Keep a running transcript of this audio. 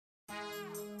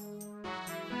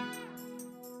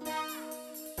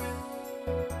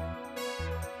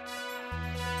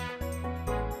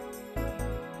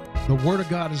The Word of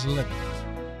God is living.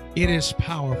 It is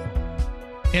powerful,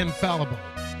 infallible,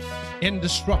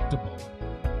 indestructible,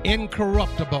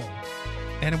 incorruptible,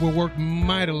 and it will work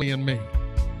mightily in me.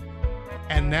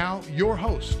 And now, your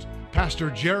host,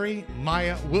 Pastor Jerry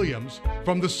Maya Williams,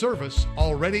 from the service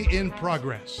already in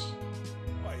progress.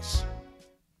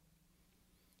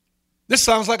 This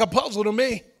sounds like a puzzle to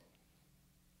me.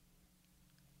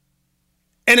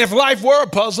 And if life were a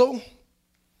puzzle,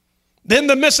 then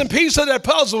the missing piece of that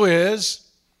puzzle is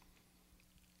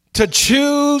to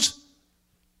choose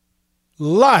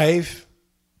life,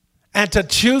 and to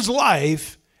choose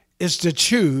life is to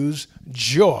choose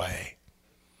joy.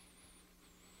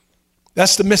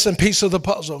 That's the missing piece of the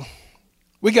puzzle.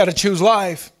 We got to choose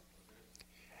life.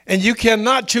 And you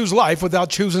cannot choose life without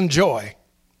choosing joy.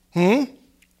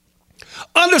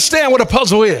 Understand what a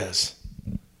puzzle is.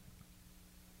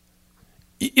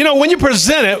 You know, when you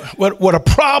present it with a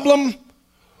problem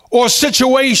or a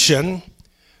situation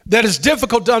that is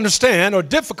difficult to understand or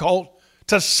difficult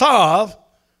to solve,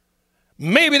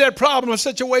 maybe that problem or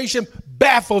situation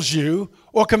baffles you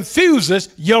or confuses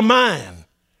your mind.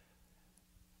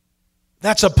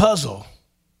 That's a puzzle.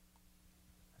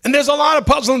 And there's a lot of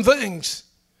puzzling things.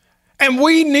 And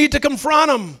we need to confront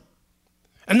them.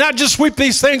 And not just sweep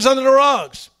these things under the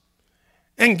rugs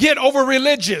and get over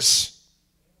religious.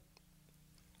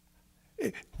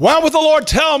 Why would the Lord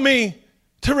tell me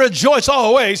to rejoice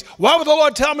always? Why would the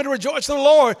Lord tell me to rejoice in the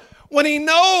Lord when he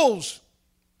knows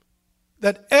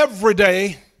that every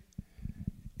day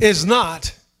is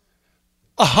not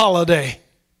a holiday?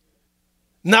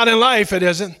 Not in life, it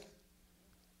isn't.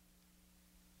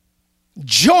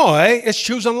 Joy is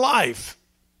choosing life.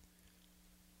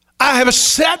 I have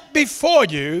set before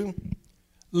you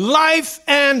life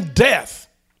and death,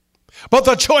 but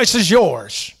the choice is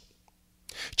yours.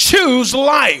 Choose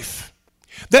life,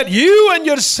 that you and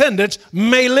your descendants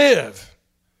may live.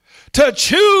 To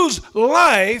choose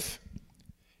life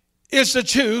is to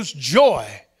choose joy.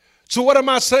 So what am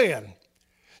I saying?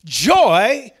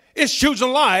 Joy is choosing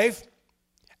life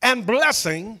and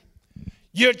blessing.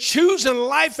 You're choosing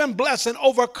life and blessing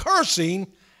over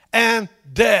cursing and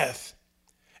death.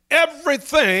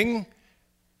 Everything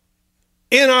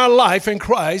in our life in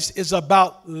Christ is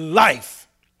about life.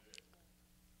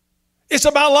 It's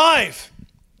about life.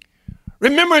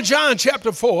 Remember John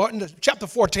chapter 14,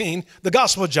 the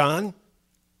Gospel of John.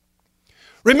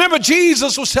 Remember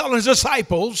Jesus was telling his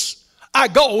disciples, I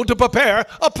go to prepare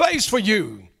a place for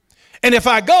you. And if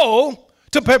I go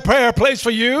to prepare a place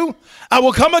for you, I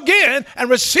will come again and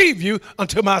receive you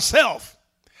unto myself,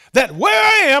 that where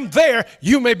I am, there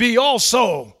you may be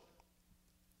also.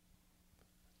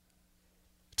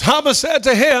 Thomas said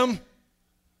to him,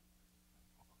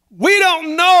 we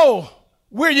don't know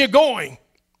where you're going.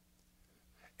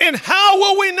 And how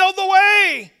will we know the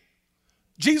way?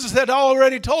 Jesus had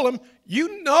already told him,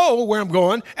 you know where I'm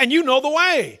going and you know the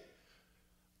way.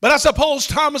 But I suppose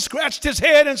Thomas scratched his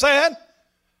head and said,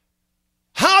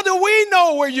 how do we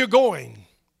know where you're going?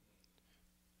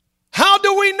 How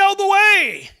do we know the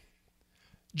way?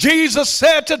 Jesus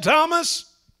said to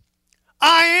Thomas,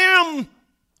 I am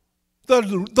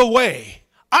the way.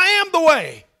 I am the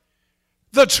way,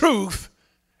 the truth,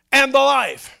 and the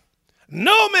life.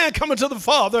 No man cometh to the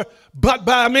Father but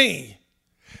by me.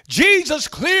 Jesus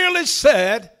clearly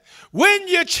said, when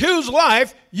you choose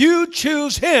life, you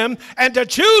choose him, and to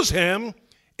choose him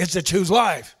is to choose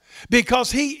life,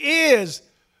 because he is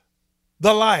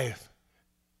the life.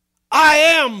 I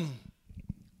am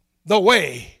the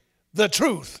way, the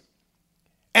truth,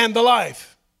 and the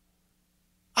life.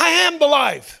 I am the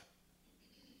life.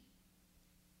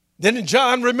 Then in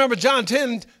John, remember John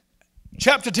 10,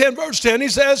 chapter 10, verse 10, he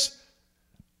says,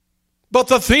 but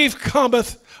the thief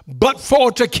cometh but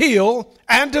for to kill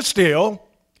and to steal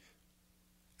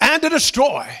and to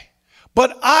destroy.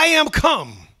 But I am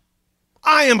come,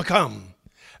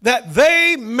 that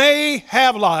they may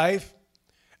have life,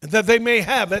 and that they may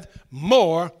have it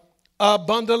more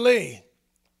abundantly.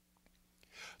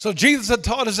 So Jesus had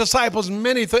taught his disciples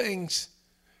many things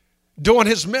during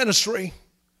his ministry.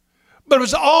 But it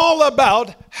was all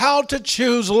about how to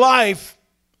choose life,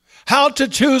 how to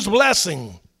choose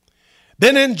blessing.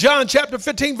 Then in John chapter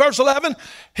 15, verse 11,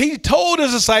 he told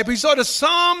his disciples, he sort of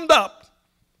summed up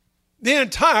the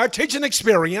entire teaching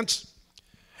experience.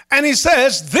 And he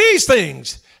says, these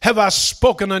things have I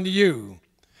spoken unto you,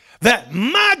 that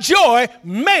my joy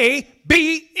may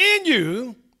be in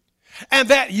you, and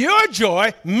that your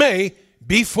joy may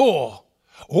be full.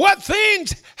 What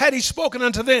things had he spoken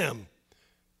unto them?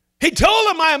 He told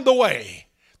them, I am the way,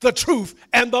 the truth,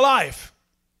 and the life.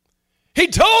 He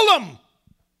told them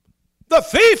The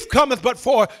thief cometh but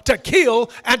for to kill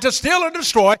and to steal and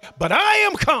destroy, but I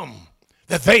am come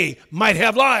that they might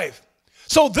have life.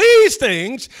 So these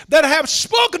things that I have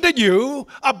spoken to you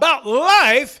about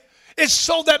life is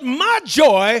so that my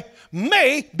joy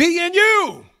may be in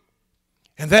you,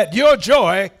 and that your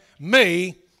joy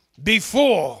may be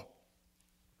full.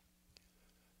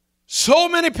 So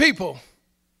many people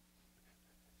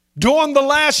during the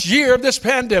last year of this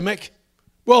pandemic,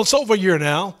 well, it's over a year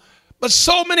now, but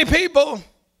so many people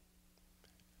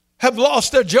have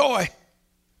lost their joy.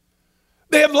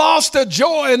 They have lost their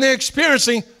joy and they're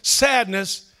experiencing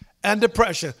sadness and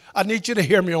depression. I need you to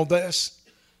hear me on this.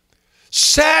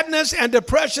 Sadness and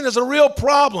depression is a real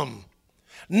problem,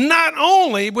 not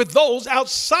only with those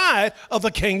outside of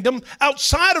the kingdom,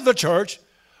 outside of the church,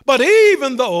 but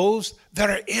even those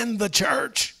that are in the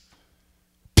church.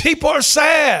 People are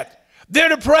sad. They're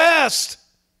depressed.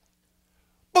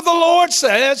 But the Lord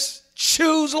says,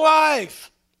 choose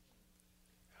life.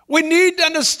 We need to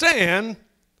understand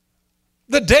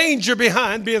the danger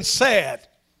behind being sad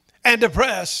and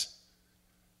depressed.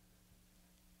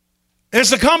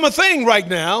 It's a common thing right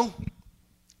now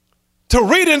to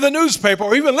read in the newspaper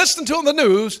or even listen to in the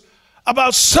news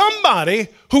about somebody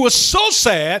who was so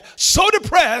sad, so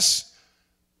depressed,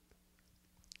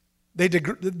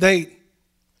 they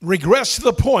regress to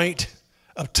the point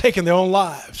of taking their own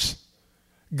lives.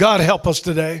 God help us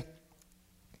today.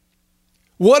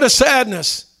 What is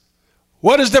sadness?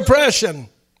 What is depression?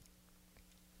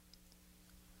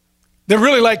 They're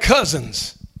really like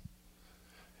cousins.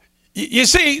 You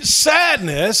see,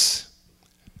 sadness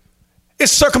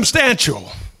is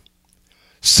circumstantial.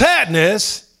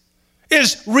 Sadness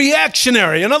is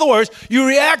reactionary. In other words, you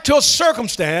react to a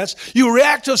circumstance, you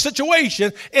react to a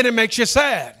situation, and it makes you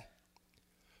sad.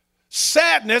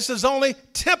 Sadness is only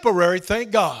temporary,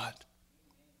 thank God.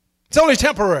 It's only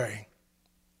temporary.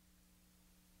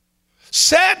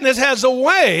 Sadness has a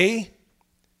way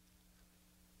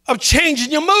of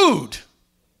changing your mood.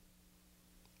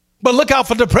 But look out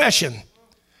for depression.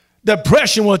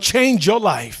 Depression will change your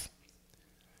life.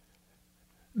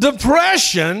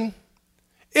 Depression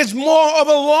is more of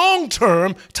a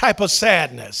long-term type of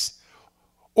sadness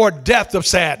or depth of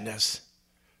sadness.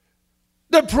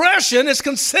 Depression is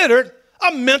considered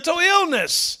a mental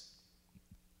illness.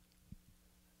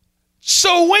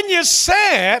 So when you're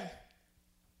sad,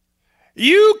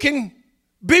 you can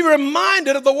be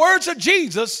reminded of the words of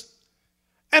Jesus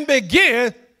and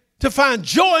begin to find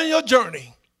joy in your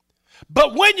journey.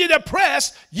 But when you're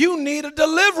depressed, you need a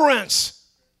deliverance.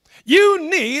 You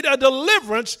need a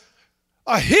deliverance,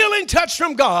 a healing touch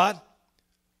from God,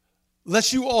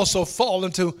 lest you also fall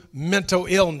into mental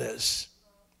illness.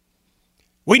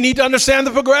 We need to understand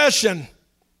the progression.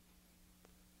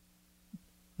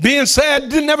 Being sad,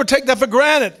 didn't never take that for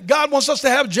granted. God wants us to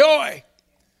have joy.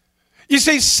 You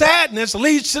see, sadness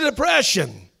leads to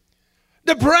depression.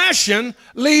 Depression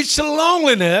leads to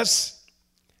loneliness.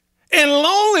 And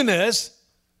loneliness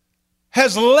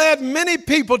has led many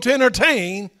people to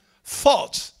entertain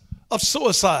thoughts of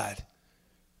suicide.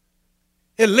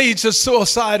 It leads to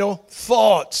suicidal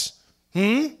thoughts.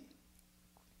 But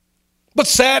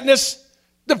sadness,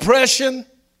 depression,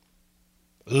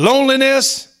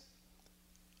 loneliness,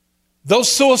 those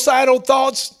suicidal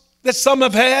thoughts that some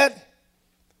have had,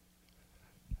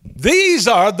 these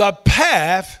are the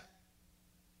path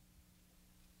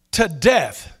to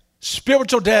death,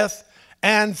 spiritual death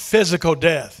and physical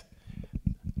death.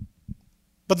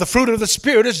 But the fruit of the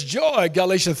Spirit is joy,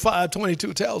 Galatians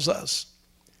 5:22 tells us.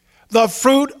 The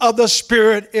fruit of the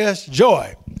Spirit is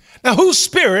joy. Now, whose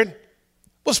spirit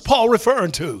was Paul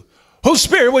referring to? Whose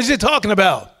spirit was he talking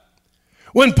about?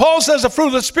 When Paul says the fruit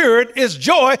of the Spirit is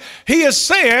joy, he is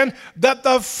saying that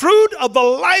the fruit of the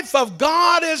life of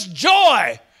God is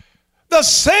joy. The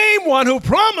same one who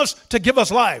promised to give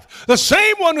us life. The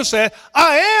same one who said,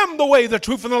 I am the way, the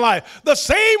truth, and the life. The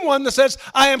same one that says,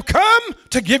 I am come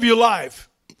to give you life.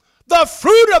 The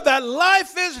fruit of that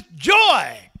life is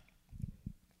joy.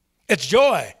 It's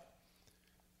joy.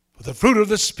 But the fruit of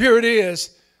the Spirit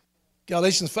is,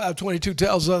 Galatians 5:22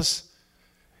 tells us,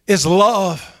 is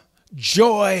love,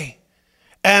 joy,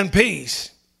 and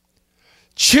peace.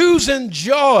 Choosing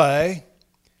joy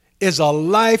is a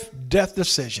life-death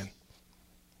decision.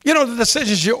 You know, the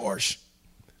decision's yours.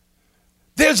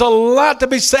 There's a lot to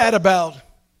be sad about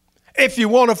if you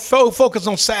want to focus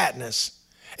on sadness.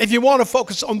 If you want to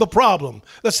focus on the problem,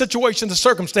 the situation, the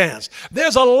circumstance.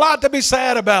 There's a lot to be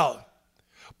sad about.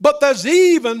 But there's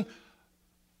even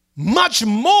much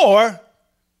more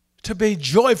to be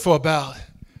joyful about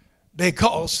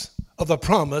because of the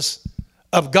promise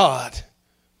of God.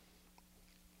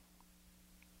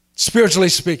 Spiritually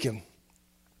speaking,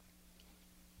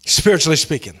 spiritually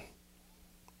speaking.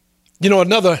 You know,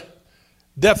 another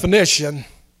definition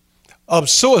of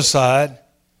suicide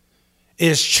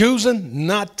is choosing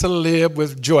not to live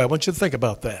with joy. I want you to think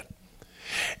about that.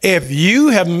 If you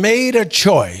have made a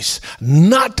choice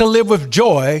not to live with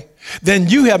joy, then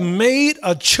you have made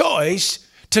a choice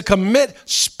to commit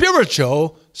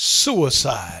spiritual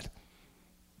suicide.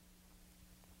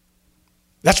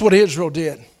 That's what Israel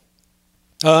did.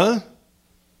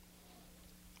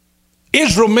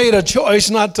 Israel made a choice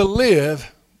not to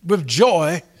live with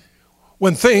joy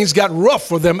when things got rough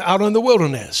for them out in the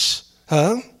wilderness.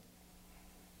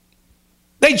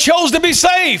 They chose to be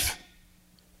safe.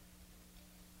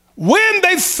 When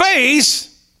they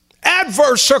face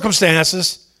adverse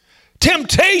circumstances,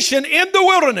 temptation in the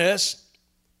wilderness,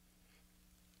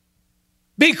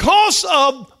 because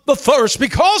of the thirst,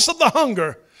 because of the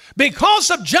hunger,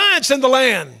 because of giants in the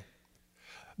land,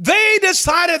 they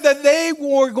decided that they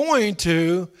were going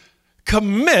to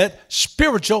commit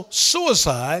spiritual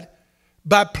suicide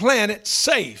by playing it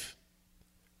safe.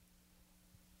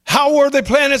 How were they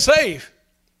playing it safe?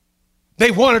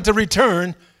 They wanted to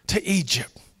return to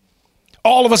Egypt.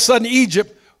 All of a sudden,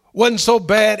 Egypt wasn't so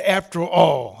bad after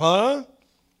all,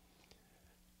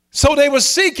 So they were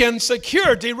seeking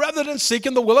security rather than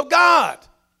seeking the will of God.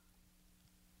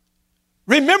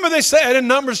 Remember, they said in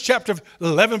Numbers chapter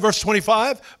 11, verse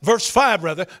 25, verse 5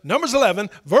 rather, Numbers 11,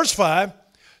 verse 5,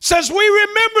 says, we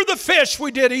remember the fish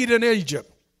we did eat in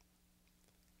Egypt.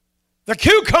 The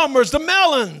cucumbers, the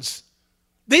melons,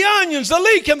 the onions, the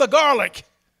leek, and the garlic.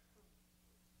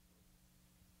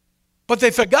 But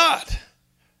they forgot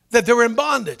that they were in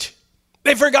bondage.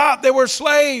 They forgot they were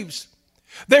slaves.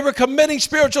 They were committing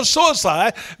spiritual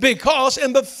suicide because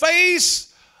in the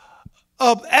face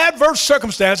of adverse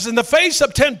circumstances, in the face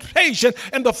of temptation,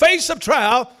 in the face of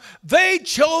trial, they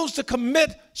chose to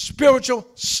commit spiritual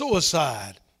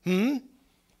suicide. They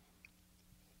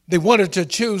wanted to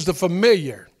choose the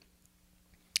familiar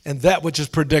and that which is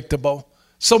predictable.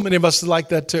 So many of us are like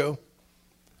that too.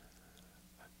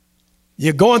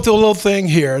 You're going through a little thing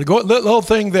here, a little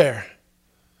thing there.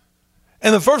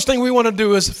 And the first thing we want to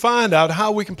do is find out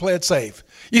how we can play it safe.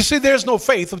 You see, there's no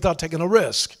faith without taking a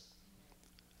risk.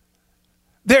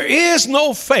 There is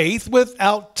no faith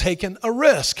without taking a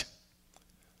risk.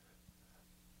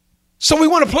 So we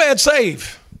want to play it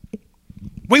safe.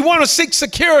 We want to seek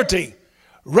security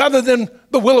rather than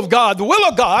the will of God. The will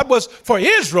of God was for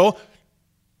Israel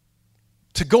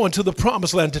to go into the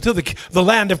promised land, to the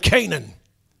land of Canaan.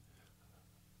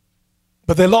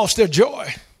 But they lost their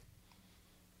joy.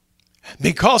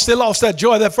 Because they lost that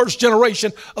joy, that first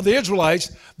generation of the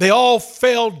Israelites, they all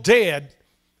fell dead.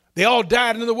 They all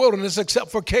died in the wilderness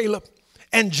except for Caleb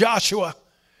and Joshua.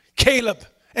 Caleb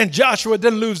and Joshua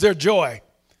didn't lose their joy.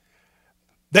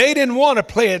 They didn't want to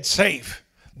play it safe.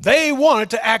 They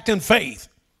wanted to act in faith.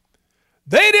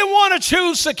 They didn't want to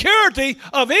choose security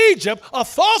of Egypt, a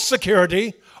false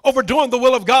security, over doing the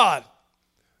will of God.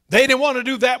 They didn't want to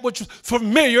do that which was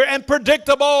familiar and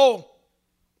predictable.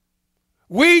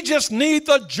 We just need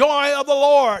the joy of the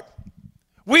Lord.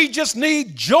 We just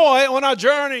need joy on our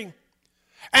journey.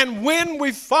 And when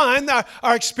we find that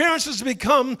our experiences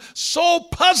become so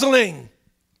puzzling,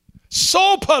 just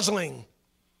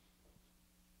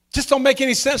don't make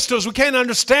any sense to us. We can't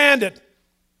understand it.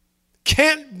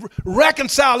 Can't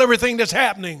reconcile everything that's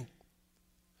happening.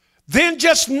 Then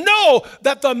just know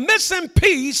that the missing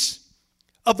piece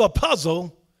of the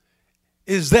puzzle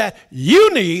is that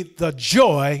you need the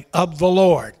joy of the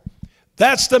Lord.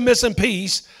 That's the missing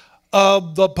piece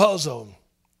of the puzzle.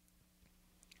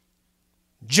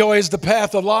 Joy is the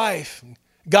path of life.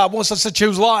 God wants us to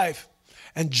choose life.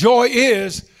 And joy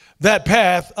is that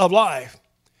path of life.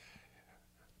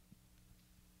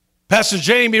 Pastor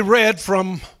Jamie read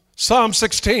from Psalm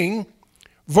 16,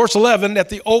 verse 11 at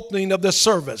the opening of this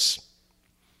service.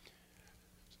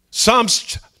 Psalm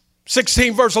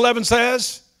 16, verse 11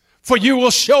 says, "For you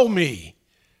will show me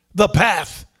the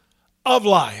path of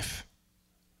life.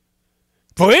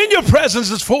 For in your presence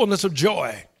is fullness of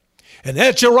joy, and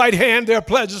at your right hand there are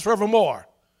pleasures forevermore."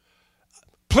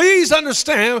 Please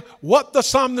understand what the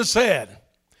psalmist said.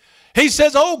 He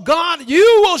says, "Oh God,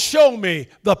 you will show me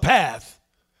the path."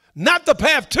 Not the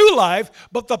path to life,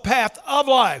 but the path of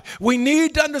life. We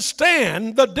need to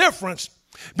understand the difference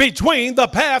between the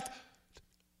path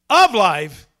of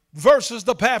life versus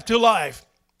the path to life.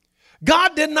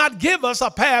 God did not give us a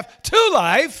path to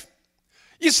life.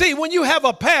 You see, when you have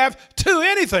a path to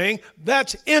anything,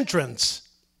 that's entrance.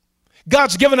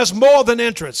 God's given us more than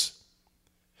entrance.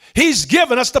 He's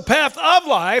given us the path of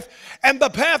life, and the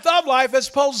path of life is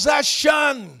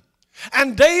possession.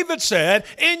 And David said,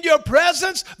 in your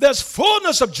presence there's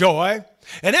fullness of joy,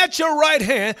 and at your right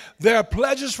hand there are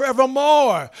pleasures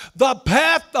forevermore. The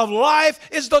path of life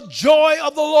is the joy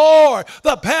of the Lord.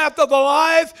 The path of the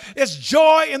life is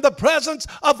joy in the presence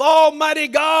of Almighty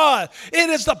God. It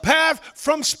is the path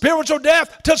from spiritual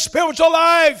death to spiritual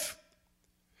life.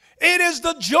 It is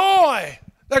the joy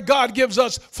that God gives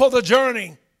us for the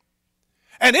journey.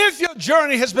 And if your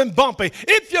journey has been bumpy,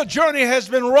 if your journey has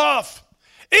been rough,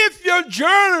 if your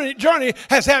journey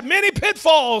has had many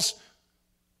pitfalls,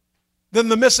 then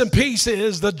the missing piece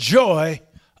is the joy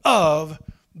of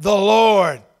the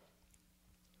Lord.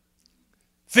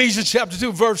 Ephesians chapter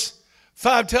 2, verse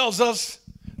 5 tells us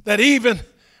that even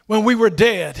when we were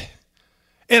dead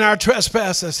in our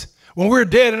trespasses, when we were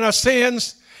dead in our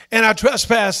sins and our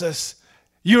trespasses,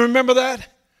 you remember that?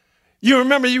 You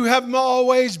remember you haven't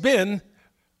always been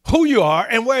who you are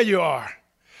and where you are.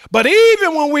 But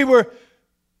even when we were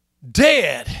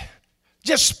dead,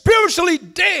 just spiritually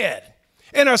dead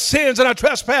in our sins and our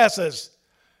trespasses,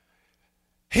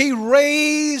 he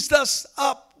raised us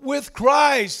up with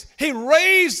Christ. He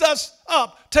raised us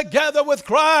up together with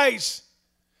Christ.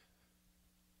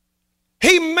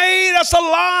 He made us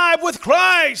alive with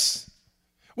Christ.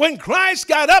 When Christ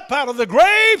got up out of the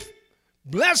grave,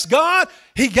 bless God,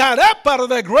 he got up out of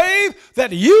that grave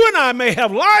that you and I may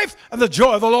have life and the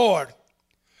joy of the Lord.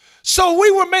 So we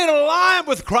were made alive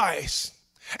with Christ.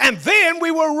 And then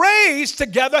we were raised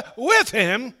together with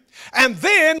him. And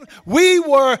then we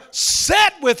were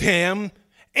set with him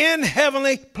in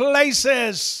heavenly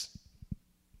places.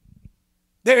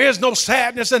 There is no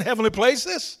sadness in heavenly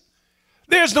places.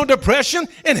 There's no depression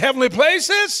in heavenly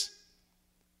places.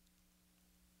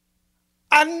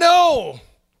 I know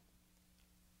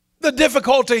the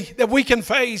difficulty that we can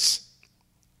face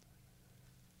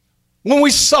when we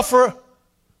suffer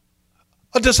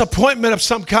a disappointment of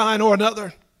some kind or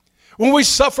another, when we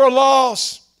suffer a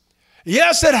loss.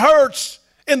 Yes, it hurts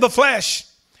in the flesh.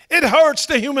 It hurts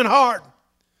the human heart.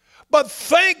 But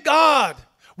thank God,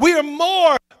 we are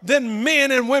more than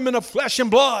men and women of flesh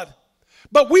and blood.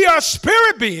 But we are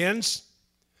spirit beings,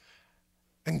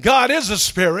 and God is a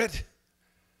spirit.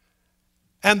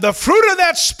 And the fruit of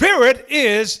that spirit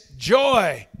is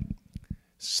joy.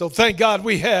 So thank God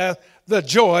we have the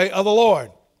joy of the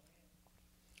Lord.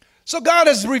 So God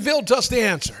has revealed to us the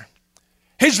answer.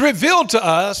 He's revealed to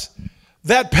us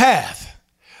that path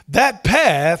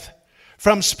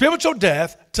from spiritual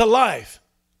death to life.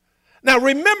 Now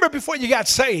remember, before you got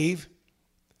saved,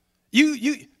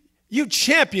 you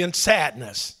championed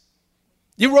sadness.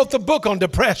 You wrote the book on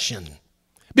depression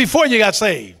before you got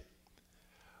saved.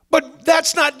 But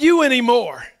that's not you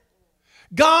anymore.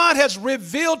 God has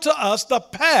revealed to us the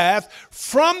path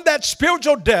from that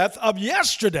spiritual death of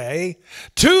yesterday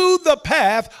to the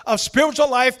path of spiritual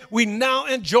life we now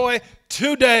enjoy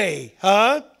today.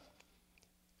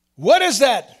 What is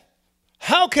that?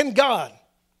 How can God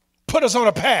put us on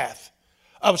a path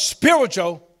of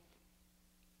spiritual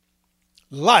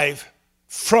life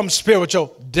from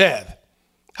spiritual death?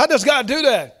 How does God do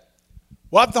that?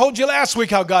 Well, I told you last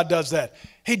week how God does that.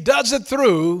 He does it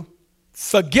through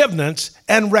forgiveness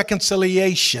and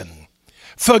reconciliation.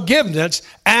 Forgiveness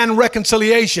and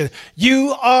reconciliation.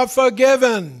 You are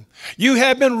forgiven. You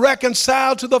have been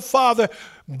reconciled to the Father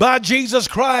by Jesus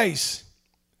Christ.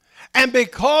 And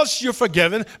because you're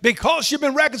forgiven, because you've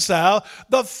been reconciled,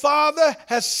 the Father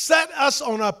has set us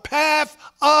on a path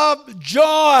of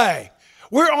joy.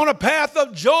 We're on a path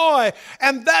of joy,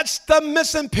 and that's the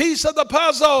missing piece of the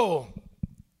puzzle.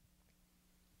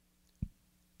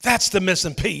 That's the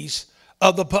missing piece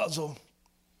of the puzzle.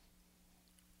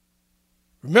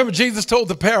 Remember, Jesus told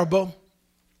the parable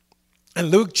in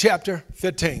Luke chapter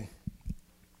 15,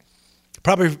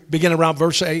 probably begin around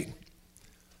verse 8.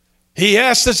 He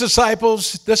asked his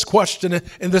disciples this question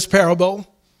in this parable,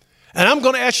 and I'm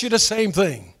going to ask you the same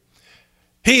thing.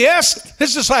 He asked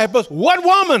his disciples, what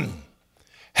woman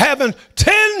having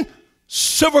 10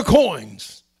 silver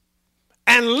coins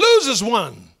and loses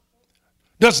one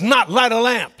does not light a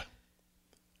lamp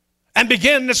and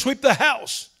begin to sweep the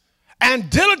house and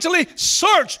diligently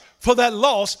search for that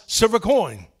lost silver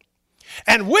coin?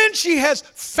 And when she has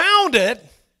found it,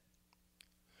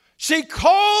 she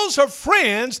calls her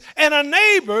friends and her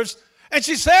neighbors, and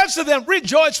she says to them,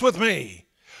 rejoice with me,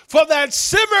 for that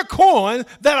silver coin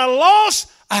that I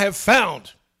lost, I have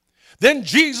found. Then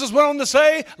Jesus went on to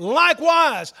say,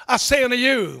 likewise, I say unto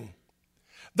you,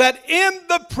 that in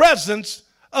the presence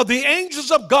of the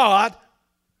angels of God,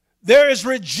 there is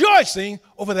rejoicing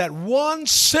over that one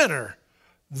sinner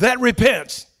that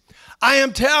repents. I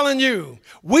am telling you,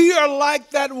 we are like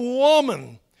that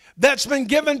woman that's been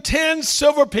given 10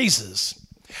 silver pieces.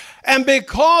 And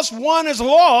because one is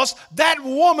lost, that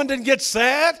woman didn't get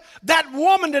sad. That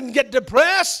woman didn't get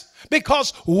depressed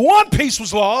because one piece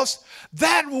was lost.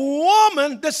 That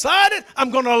woman decided, I'm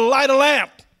going to light a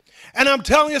lamp. And I'm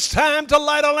telling you, it's time to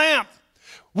light a lamp.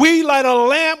 We light a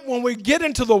lamp when we get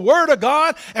into the Word of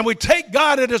God and we take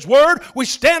God at His Word. We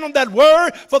stand on that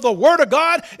Word, for the Word of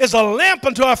God is a lamp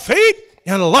unto our feet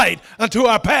and a light unto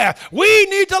our path. We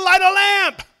need to light a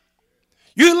lamp.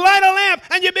 You light a lamp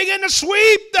and you begin to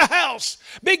sweep the house.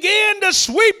 Begin to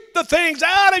sweep the things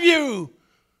out of you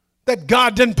that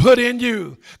God didn't put in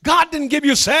you. God didn't give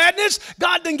you sadness.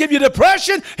 God didn't give you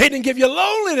depression. He didn't give you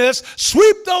loneliness.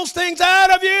 Sweep those things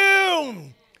out of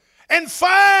you. And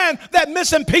find that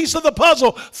missing piece of the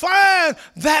puzzle. Find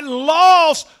that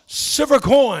lost silver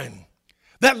coin.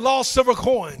 That lost silver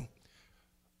coin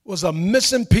was a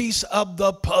missing piece of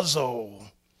the puzzle.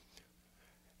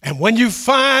 And when you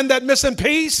find that missing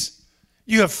piece,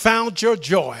 you have found your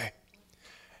joy.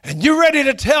 And you're ready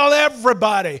to tell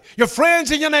everybody, your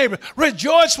friends and your neighbors,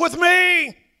 rejoice with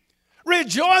me.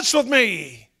 Rejoice with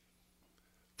me.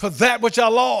 For that which I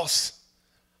lost,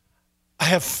 I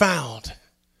have found.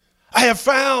 I have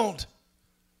found.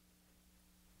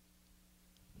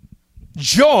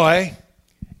 Joy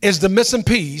is the missing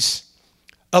piece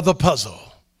of the puzzle.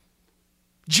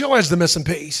 Joy is the missing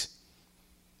piece.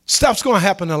 Stuff's going to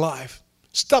happen in life.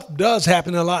 Stuff does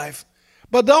happen in life.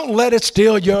 But don't let it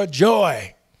steal your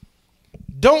joy.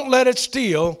 Don't let it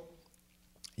steal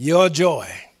your joy.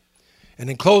 And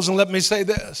in closing, let me say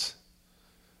this.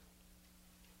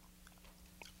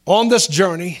 On this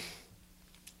journey,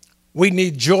 we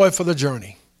need joy for the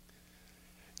journey.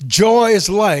 Joy is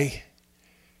like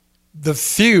the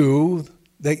fuel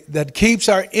that keeps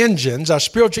our engines, our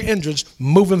spiritual engines,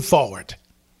 moving forward.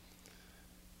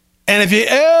 And if you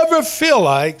ever feel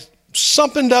like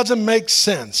something doesn't make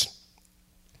sense,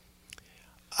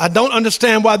 I don't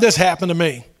understand why this happened to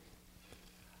me.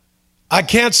 I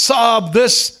can't solve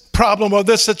this problem or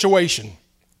this situation.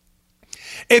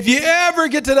 If you ever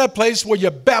get to that place where you're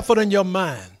baffled in your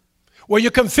mind, where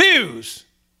you're confused,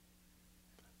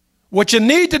 what you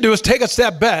need to do is take a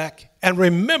step back and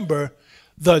remember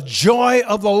the joy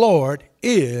of the Lord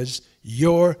is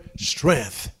your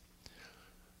strength.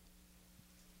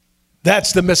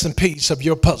 That's the missing piece of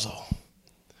your puzzle.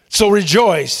 So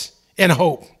rejoice in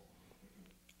hope.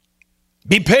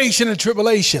 Be patient in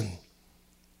tribulation.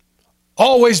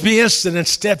 Always be instant and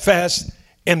steadfast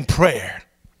in prayer.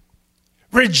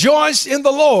 Rejoice in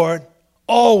the Lord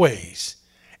always.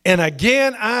 And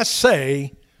again, I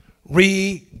say,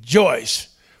 rejoice.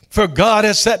 For God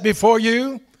has set before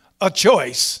you a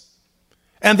choice.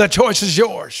 And the choice is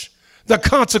yours. The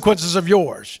consequences are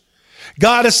yours.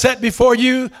 God has set before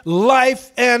you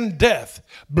life and death,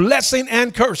 blessing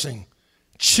and cursing.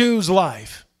 Choose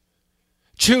life.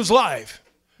 Choose life.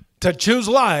 To choose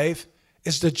life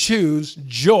is to choose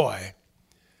joy.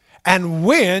 And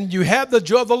when you have the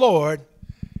joy of the Lord,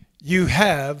 you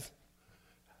have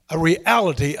a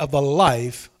reality of the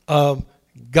life of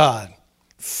God.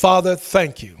 Father,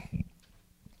 thank you.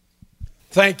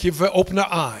 Thank you for opening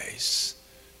our eyes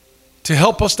to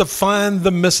help us to find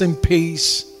the missing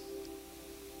piece.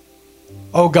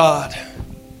 Oh God,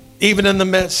 even in the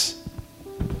midst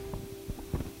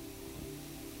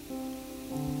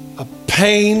of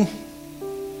pain,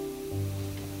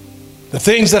 the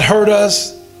things that hurt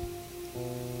us,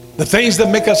 the things that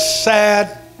make us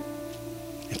sad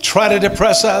and try to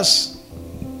depress us,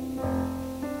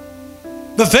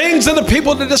 the things and the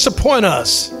people that disappoint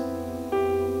us,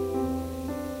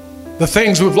 the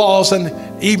things we've lost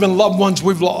and even loved ones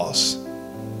we've lost.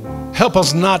 Help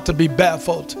us not to be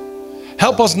baffled.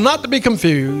 Help us not to be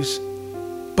confused,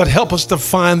 but help us to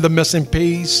find the missing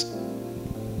piece.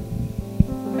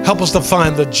 Help us to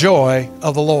find the joy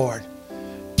of the Lord.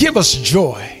 Give us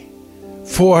joy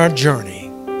for our journey.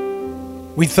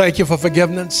 We thank you for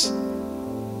forgiveness.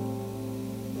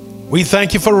 We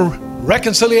thank you for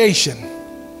reconciliation.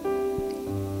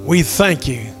 We thank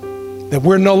you that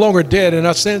we're no longer dead in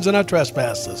our sins and our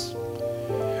trespasses.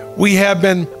 We have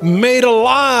been made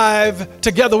alive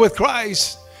together with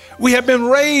Christ. We have been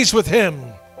raised with him.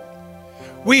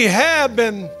 We have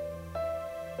been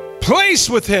placed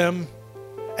with him,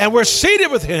 and we're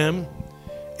seated with him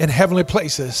in heavenly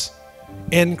places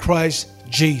in Christ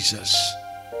Jesus.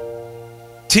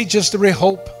 Teach us to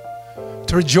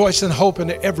rejoice in hope in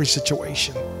every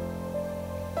situation.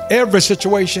 Every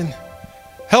situation.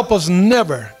 Help us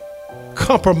never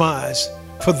compromise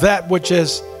for that which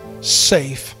is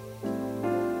safe.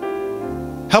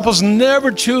 Help us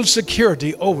never choose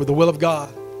security over the will of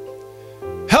God.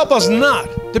 Help us not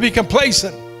to be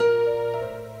complacent.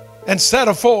 and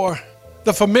settle for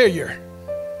the familiar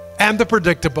and the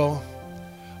predictable,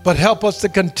 but help us to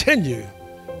continue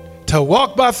to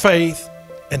walk by faith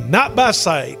and not by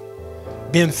sight,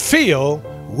 being filled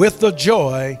with the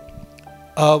joy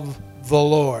of the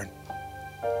Lord.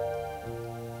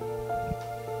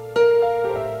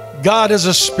 God is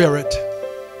a spirit.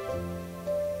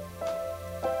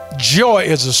 Joy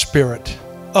is a spirit,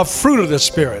 a fruit of the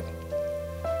Spirit.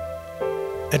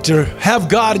 And to have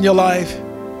God in your life,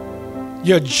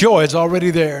 your joy is already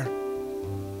there.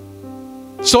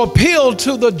 So appeal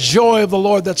to the joy of the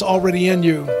Lord that's already in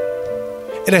you.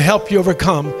 It'll help you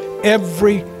overcome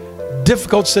every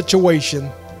difficult situation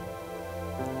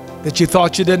that you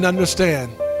thought you didn't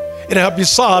understand. It'll help you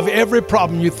solve every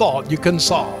problem you thought you couldn't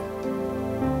solve.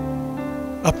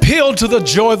 Appeal to the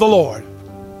joy of the Lord,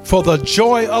 for the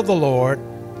joy of the Lord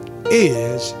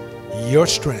is your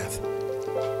strength.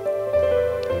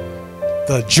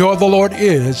 The joy of the Lord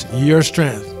is your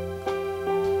strength.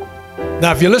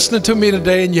 Now, if you're listening to me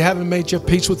today and you haven't made your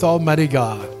peace with Almighty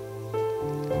God,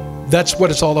 that's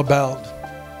what it's all about.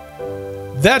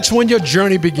 That's when your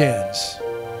journey begins.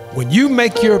 When you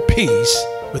make your peace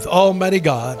with Almighty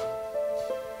God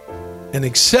and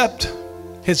accept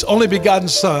His only begotten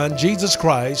Son, Jesus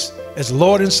Christ, as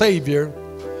Lord and Savior,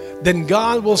 then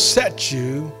God will set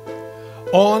you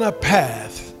on a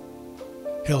path.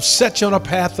 He'll set you on a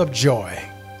path of joy.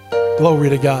 Glory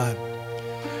to God.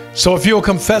 So if you'll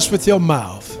confess with your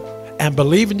mouth and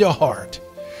believe in your heart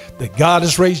that God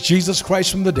has raised Jesus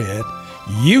Christ from the dead,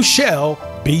 you shall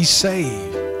be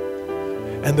saved.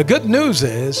 And the good news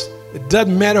is, it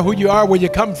doesn't matter who you are, where you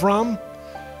come from,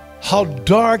 how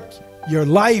dark your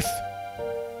life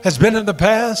has been in the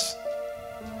past,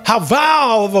 how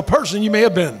vile of a person you may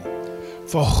have been.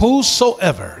 For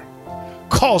whosoever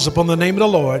calls upon the name of the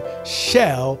Lord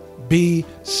shall be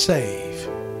saved.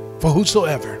 For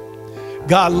whosoever.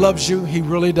 God loves you. He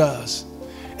really does.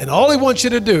 And all He wants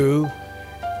you to do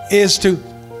is to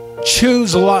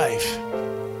choose life.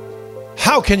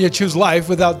 How can you choose life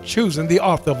without choosing the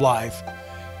author of life?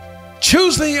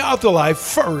 Choose the author of life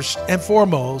first and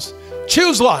foremost.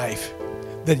 Choose life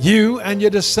that you and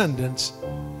your descendants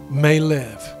may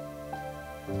live.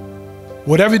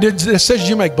 Whatever decision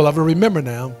you make, beloved, remember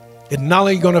now, it's not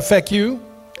only going to affect you,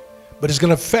 but it's going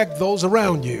to affect those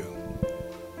around you.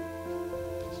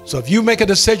 So if you make a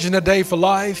decision today for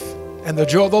life and the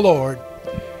joy of the Lord,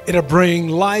 it'll bring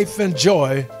life and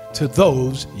joy to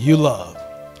those you love.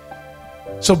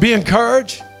 So be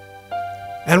encouraged,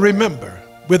 and remember,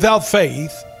 without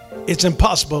faith, it's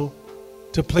impossible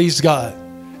to please God.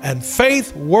 And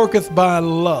faith worketh by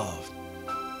love.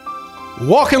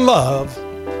 Walk in love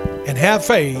and have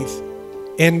faith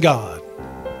in God.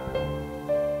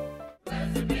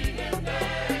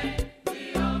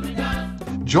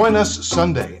 Join us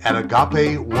Sunday at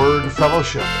Agape Word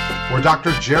Fellowship, where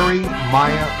Dr. Jerry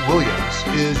Maya Williams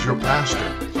is your pastor,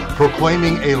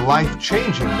 proclaiming a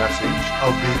life-changing message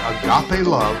of the agape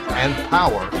love and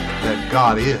power that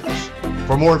God is.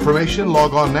 For more information,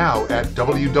 log on now at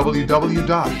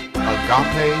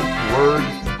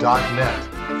www.agapeword.net,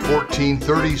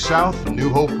 1430 South New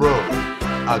Hope Road.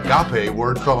 Agape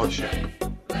Word Fellowship.